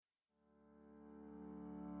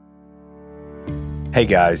Hey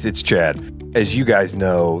guys, it's Chad. As you guys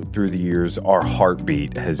know, through the years, our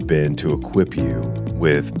heartbeat has been to equip you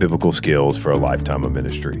with biblical skills for a lifetime of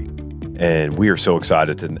ministry. And we are so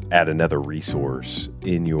excited to add another resource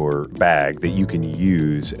in your bag that you can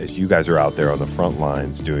use as you guys are out there on the front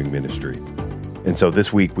lines doing ministry. And so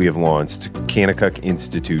this week we have launched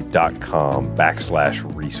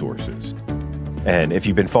kannakuckinstitute.com/resources. And if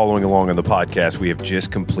you've been following along on the podcast, we have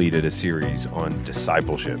just completed a series on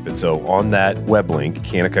discipleship. And so on that web link,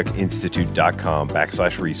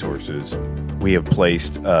 kannakuckinstitute.com/resources, we have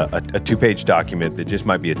placed a two-page document that just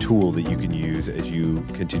might be a tool that you can use as you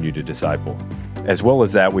continue to disciple. As well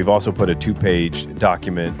as that, we've also put a two-page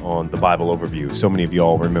document on the Bible overview. So many of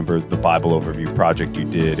y'all remember the Bible overview project you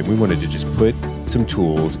did, and we wanted to just put some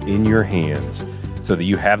tools in your hands so that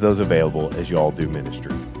you have those available as you all do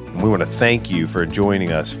ministry. And we want to thank you for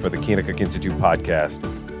joining us for the Kanakuk Institute podcast.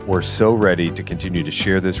 We're so ready to continue to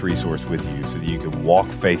share this resource with you so that you can walk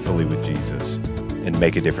faithfully with Jesus and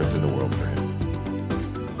make a difference in the world for him.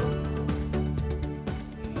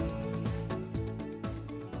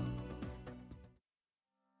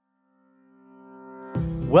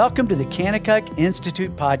 Welcome to the Kanakuk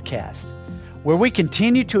Institute podcast, where we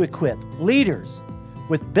continue to equip leaders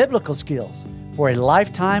with biblical skills for a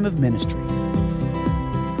lifetime of ministry.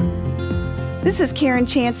 This is Karen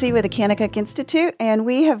Chansey with the Kanakuk Institute, and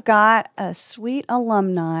we have got a sweet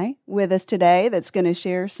alumni with us today that's going to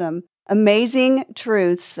share some amazing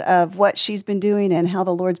truths of what she's been doing and how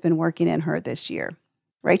the Lord's been working in her this year.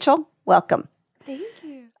 Rachel, welcome. Thank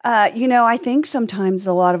you. I think sometimes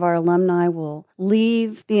a lot of our alumni will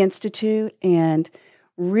leave the Institute and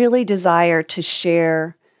really desire to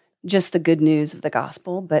share just the good news of the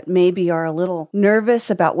gospel, but maybe are a little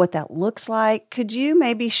nervous about what that looks like. Could you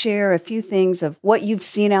maybe share a few things of what you've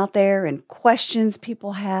seen out there and questions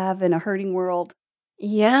people have in a hurting world?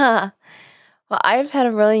 Yeah. Well, I've had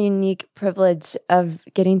a really unique privilege of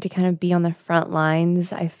getting to kind of be on the front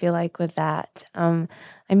lines, I feel like, with that. I'm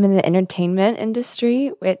in the entertainment industry,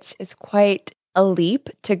 which is quite a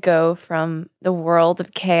leap to go from the world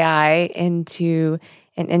of KI into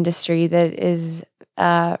an industry that is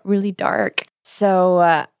really dark.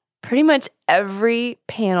 So pretty much every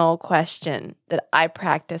panel question that I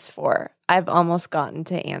practice for, I've almost gotten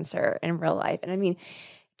to answer in real life. And I mean,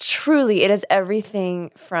 truly, it is everything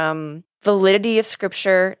from validity of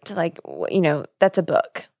scripture to that's a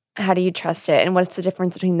book. How do you trust it? And what's the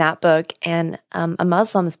difference between that book and a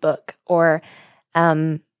Muslim's book or,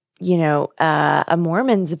 a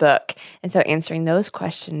Mormon's book? And so answering those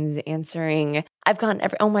questions, I've gotten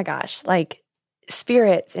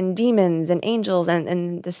spirits and demons and angels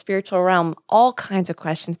and the spiritual realm, all kinds of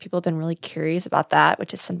questions. People have been really curious about that,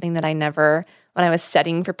 which is something that I never, when I was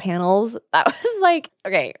studying for panels, that was like,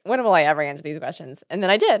 okay, when will I ever answer these questions? And then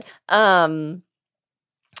I did.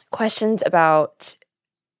 Questions about,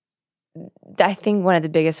 I think one of the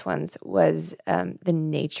biggest ones was the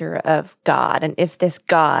nature of God. And if this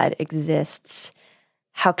God exists,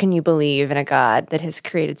 how can you believe in a God that has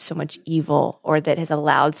created so much evil or that has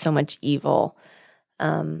allowed so much evil?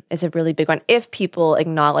 Is a really big one. If people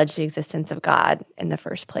acknowledge the existence of God in the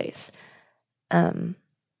first place,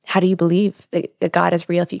 how do you believe that God is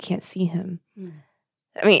real if you can't see him?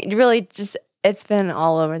 I mean, really just, it's been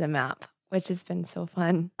all over the map, which has been so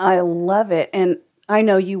fun. I love it. And I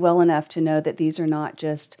know you well enough to know that these are not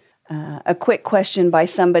just a quick question by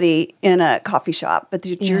somebody in a coffee shop, but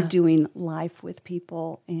that you're doing life with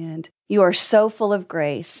people and you are so full of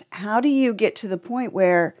grace. How do you get to the point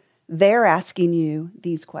where they're asking you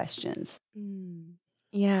these questions?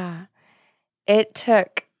 Yeah. It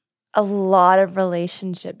took a lot of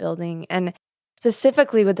relationship building. And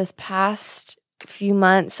specifically with this past few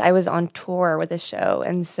months, I was on tour with a show.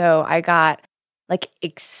 And so I got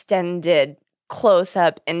extended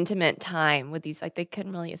close-up, intimate time with these, they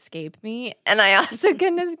couldn't really escape me. And I also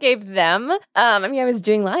couldn't escape them. I was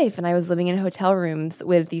doing life and I was living in hotel rooms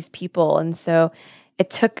with these people. And so it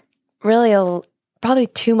took really probably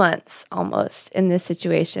 2 months almost in this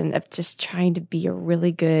situation of just trying to be a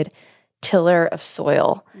really good tiller of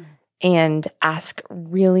soil and ask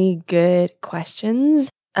really good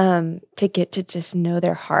questions to get to just know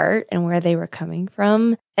their heart and where they were coming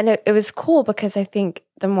from. And it was cool because I think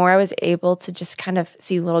the more I was able to just kind of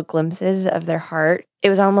see little glimpses of their heart, it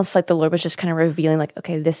was almost like the Lord was just kind of revealing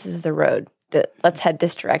okay, this is the road. Let's head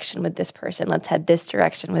this direction with this person. Let's head this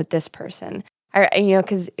direction with this person.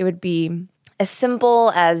 Because it would be as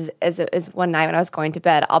simple as one night when I was going to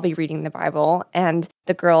bed, I'll be reading the Bible and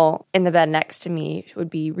the girl in the bed next to me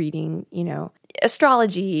would be reading,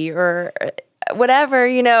 astrology or whatever,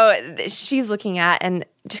 she's looking at and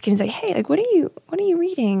just getting like, hey, what are you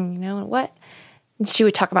reading? she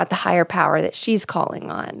would talk about the higher power that she's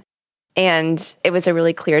calling on. And it was a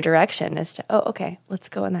really clear direction as to, oh, okay, let's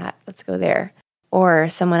go in that. Let's go there. Or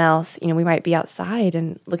someone else, we might be outside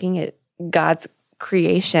and looking at God's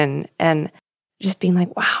creation and just being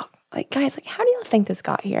like, wow, like, guys, like, how do you think this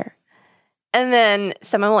got here? And then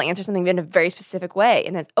someone will answer something in a very specific way.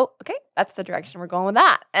 And then, oh, okay, that's the direction we're going with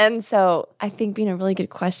that. And so I think being a really good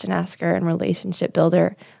question asker and relationship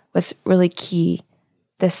builder was really key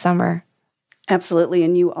this summer. Absolutely.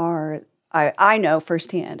 And you are, I know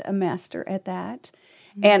firsthand, a master at that.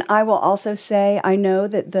 Mm-hmm. And I will also say, I know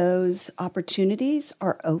that those opportunities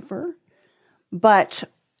are over, but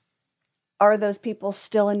are those people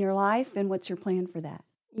still in your life? And what's your plan for that?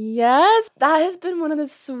 Yes, that has been one of the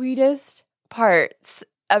sweetest parts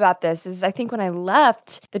about this is I think when I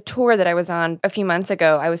left the tour that I was on a few months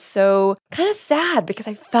ago, I was so kind of sad because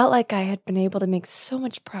I felt like I had been able to make so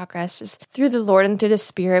much progress just through the Lord and through the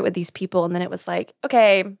Spirit with these people. And then it was like,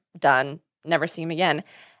 okay, done, never see them again.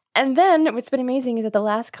 And then what's been amazing is that the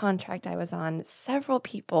last contract I was on, several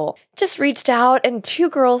people just reached out and 2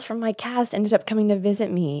 girls from my cast ended up coming to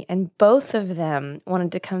visit me. And both of them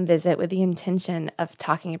wanted to come visit with the intention of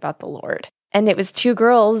talking about the Lord. And it was 2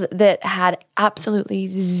 girls that had absolutely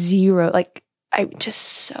zero, like, I'm just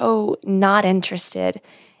so not interested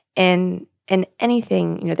in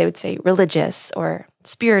anything, they would say religious or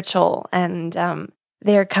spiritual. And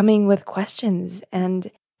they're coming with questions.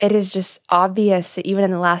 And it is just obvious that even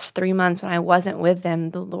in the last 3 months when I wasn't with them,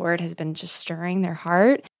 the Lord has been just stirring their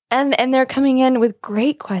heart. And they're coming in with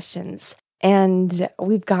great questions. And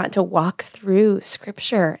we've got to walk through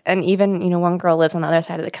scripture. And even, one girl lives on the other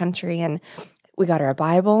side of the country and we got her a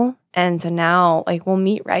Bible. And so now like we'll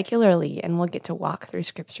meet regularly and we'll get to walk through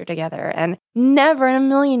scripture together. And never in a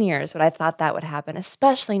million years would I thought that would happen,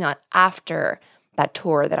 especially not after that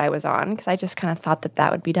tour that I was on, because I just kind of thought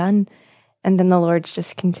that would be done. And then the Lord's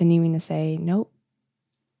just continuing to say, nope,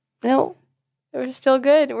 we're still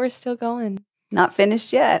good. We're still going. Not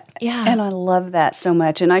finished yet. Yeah. And I love that so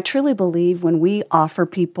much. And I truly believe when we offer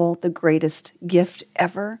people the greatest gift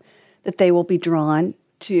ever, that they will be drawn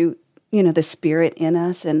to, the Spirit in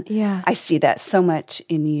us. And yeah. I see that so much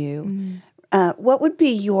in you. What would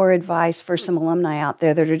be your advice for some alumni out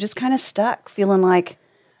there that are just kind of stuck, feeling like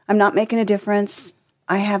I'm not making a difference?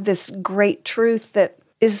 I have this great truth that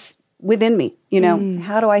is within me.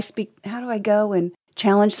 How do I speak? How do I go and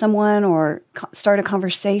challenge someone or start a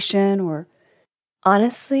conversation or...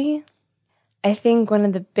 Honestly, I think one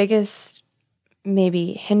of the biggest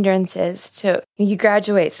maybe hindrances to you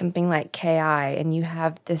graduate something like KI and you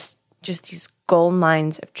have these gold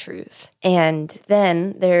mines of truth. And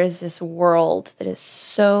then there's this world that is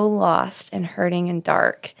so lost and hurting and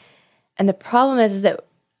dark. And the problem is that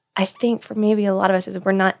I think for maybe a lot of us is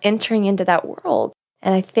we're not entering into that world.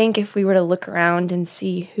 And I think if we were to look around and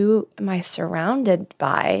see who am I surrounded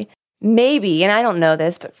by, maybe, and I don't know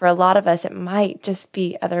this, but for a lot of us, it might just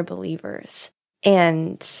be other believers.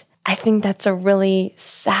 And I think that's a really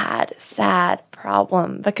sad, sad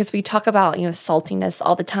problem because we talk about, saltiness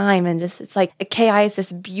all the time. And it's like a KI is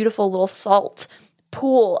this beautiful little salt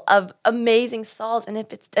pool of amazing salt. And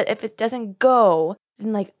if it doesn't go,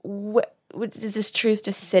 then like, what does this truth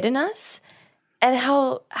just sit in us? And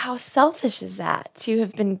how selfish is that to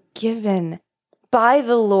have been given by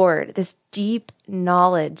the Lord this deep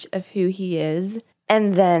knowledge of who He is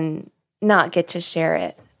and then not get to share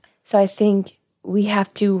it. So I think we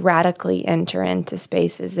have to radically enter into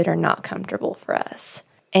spaces that are not comfortable for us.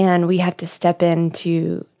 And we have to step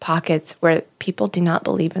into pockets where people do not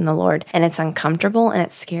believe in the Lord and it's uncomfortable and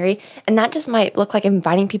it's scary. And that just might look like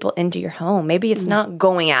inviting people into your home. Maybe it's not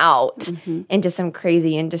going out into some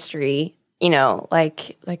crazy industry,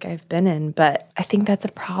 like I've been in, but I think that's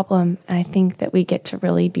a problem. And I think that we get to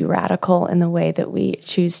really be radical in the way that we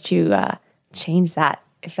choose to change that,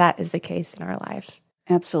 if that is the case in our life.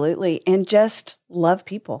 Absolutely. And just love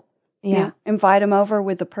people. Yeah. Invite them over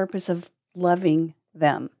with the purpose of loving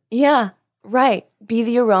them. Yeah, right. Be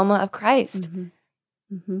the aroma of Christ.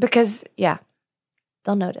 Because,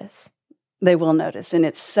 they'll notice. They will notice. And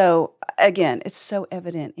it's so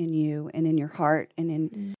evident in you and in your heart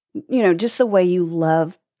and in, just the way you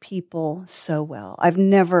love people so well. I've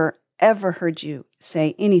never, ever heard you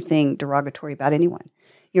say anything derogatory about anyone.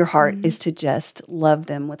 Your heart is to just love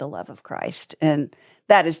them with the love of Christ. And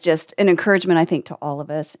that is just an encouragement, I think, to all of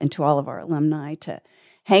us and to all of our alumni to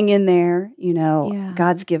hang in there.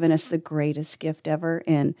 God's given us the greatest gift ever,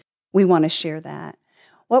 and we want to share that.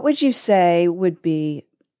 What would you say would be,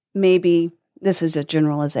 maybe this is a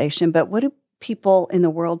generalization, but what do people in the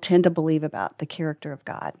world tend to believe about the character of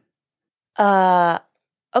God?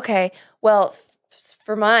 Okay. Well,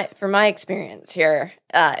 for my experience here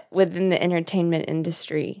within the entertainment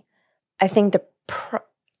industry, I think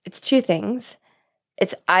it's two things.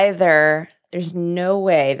 It's either there's no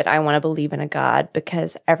way that I want to believe in a God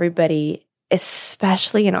because everybody,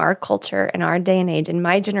 especially in our culture, in our day and age, in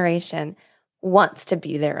my generation, wants to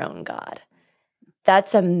be their own God.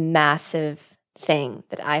 That's a massive thing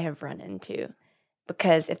that I have run into,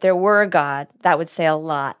 because if there were a God, that would say a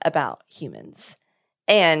lot about humans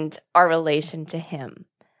and our relation to him.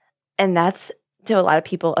 And that's, to a lot of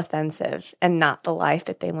people, offensive and not the life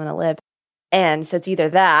that they want to live. And so it's either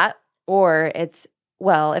that, or it's,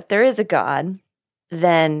 well, if there is a God,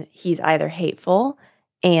 then he's either hateful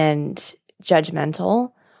and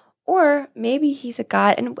judgmental, or maybe he's a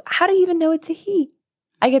God. And how do you even know it's a he?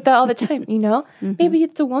 I get that all the time, Mm-hmm. Maybe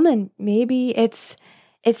it's a woman. Maybe it's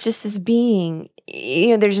just this being.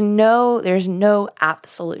 There's no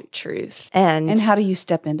absolute truth. And how do you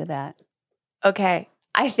step into that? Okay.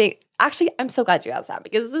 I think, actually, I'm so glad you asked that,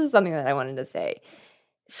 because this is something that I wanted to say.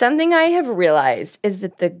 Something I have realized is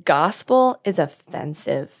that the gospel is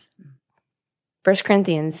offensive. 1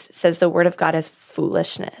 Corinthians says the word of God is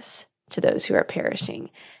foolishness to those who are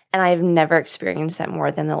perishing. And I've never experienced that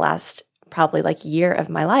more than the last probably year of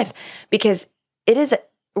my life, because it is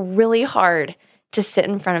really hard to sit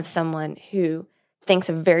in front of someone who thinks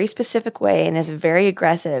a very specific way and is very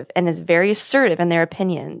aggressive and is very assertive in their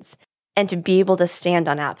opinions, and to be able to stand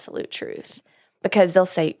on absolute truth, because they'll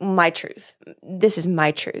say, my truth, this is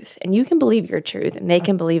my truth, and you can believe your truth and they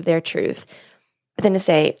can believe their truth. But then to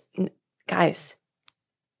say, guys,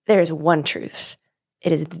 there is one truth.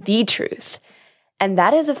 It is the truth. And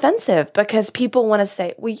that is offensive, because people want to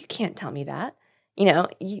say, well, you can't tell me that.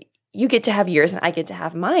 You get to have yours and I get to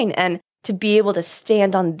have mine. And to be able to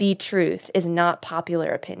stand on the truth is not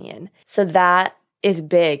popular opinion. So that is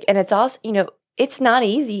big. And it's also, it's not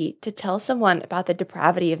easy to tell someone about the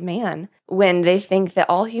depravity of man when they think that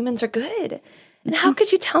all humans are good. And how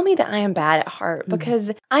could you tell me that I am bad at heart?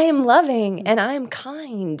 Because I am loving and I am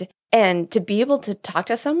kind. And to be able to talk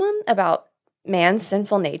to someone about man's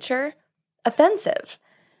sinful nature, offensive.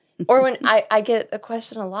 Or when I get a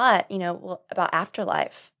question a lot, about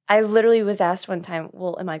afterlife. I literally was asked one time,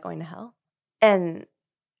 well, am I there to And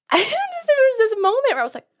there was this moment where I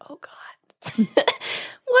was like, oh God, what do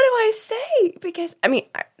I say? Because,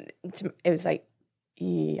 it was like,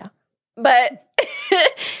 yeah. But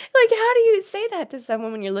how do you say that to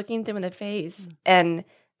someone when you're looking them in the face? And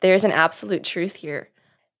there's an absolute truth here.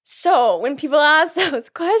 So when people ask those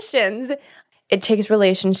questions, it takes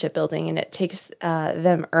relationship building, and it takes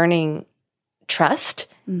them earning trust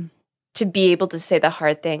to be able to say the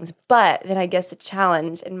hard things. But then I guess the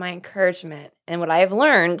challenge and my encouragement and what I have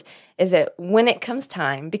learned is that when it comes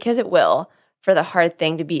time, because it will, for the hard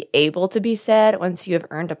thing to be able to be said, once you have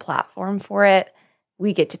earned a platform for it,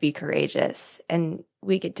 we get to be courageous, and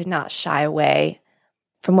we get to not shy away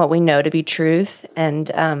from what we know to be truth,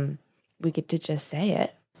 and we get to just say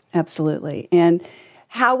it. Absolutely. And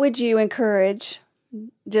how would you encourage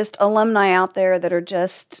just alumni out there that are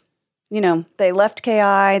just, they left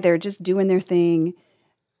KI, they're just doing their thing?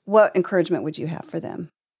 What encouragement would you have for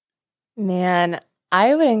them? Man,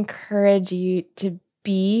 I would encourage you to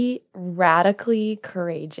be radically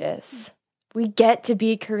courageous. We get to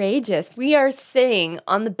be courageous. We are sitting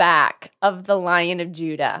on the back of the Lion of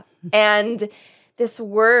Judah. And this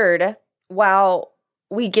word, while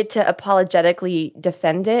we get to apologetically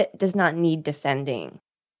defend it, does not need defending.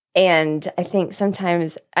 And I think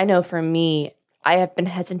sometimes, I know for me, I have been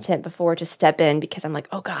hesitant before to step in because I'm like,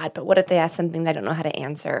 oh God, but what if they ask something that I don't know how to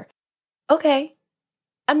answer? Okay,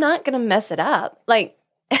 I'm not going to mess it up.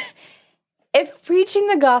 If preaching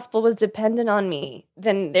the gospel was dependent on me,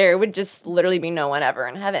 then there would just literally be no one ever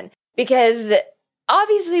in heaven. Because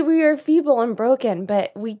obviously we are feeble and broken,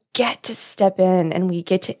 but we get to step in and we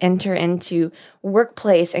get to enter into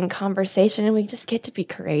workplace and conversation, and we just get to be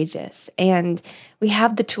courageous. And we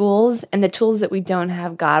have the tools, and the tools that we don't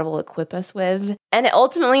have, God will equip us with. And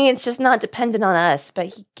ultimately, it's just not dependent on us, but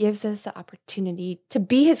he gives us the opportunity to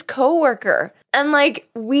be his coworker. And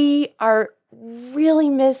we are really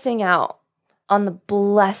missing out on the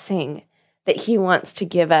blessing that he wants to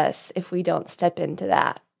give us if we don't step into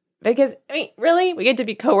that. Because, really? We get to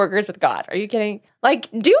be coworkers with God. Are you kidding? Do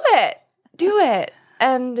it. Do it.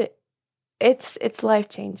 And it's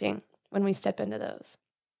life-changing when we step into those.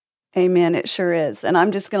 Amen. It sure is. And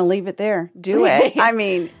I'm just going to leave it there. Do it.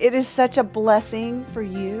 It is such a blessing for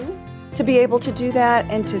you to be able to do that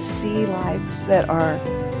and to see lives that are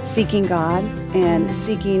seeking God and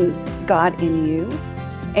seeking God in you.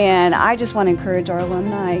 And I just want to encourage our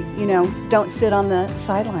alumni, don't sit on the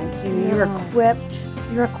sidelines. You're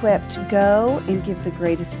equipped to go and give the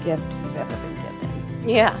greatest gift you've ever been given.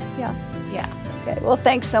 Yeah. Okay, well,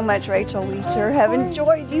 thanks so much, Rachel. We sure have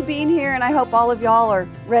enjoyed you being here, and I hope all of y'all are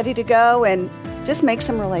ready to go and just make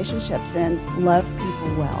some relationships and love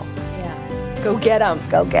people well. Yeah. Go get them.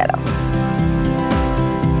 Go get them.